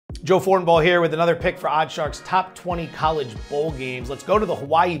Joe Fortenbaugh here with another pick for OddsShark's top 20 college bowl games. Let's go to the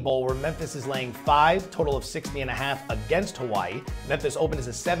Hawaii Bowl where Memphis is laying 5, total of 60.5 against Hawaii. Memphis opened as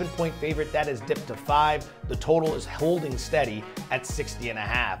a 7-point favorite. That has dipped to 5. The total is holding steady at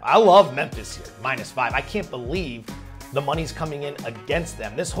 60.5. I love Memphis here, -5. I can't believe the money's coming in against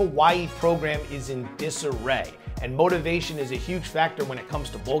them. This Hawaii program is in disarray, and motivation is a huge factor when it comes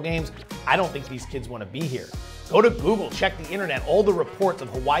to bowl games. I don't think these kids want to be here. Go to Google, check the internet, all the reports of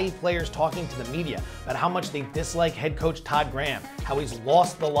Hawaii players talking to the media about how much they dislike head coach Todd Graham, how he's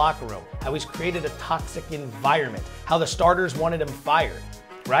lost the locker room, how he's created a toxic environment, how the starters wanted him fired,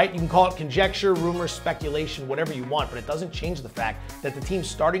 right? You can call it conjecture, rumor, speculation, whatever you want, but it doesn't change the fact that the team's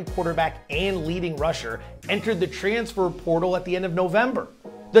starting quarterback and leading rusher entered the transfer portal at the end of November.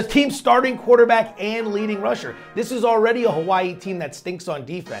 The team's starting quarterback and leading rusher. This is already a Hawaii team that stinks on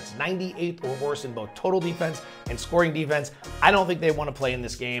defense, 98th or worse in both total defense and scoring defense. I don't think they want to play in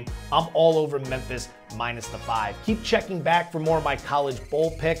this game. I'm all over Memphis -5. Keep checking back for more of my college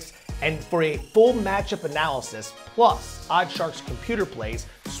bowl picks. And for a full matchup analysis, plus OddsShark's computer plays,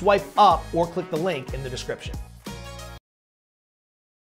 swipe up or click the link in the description.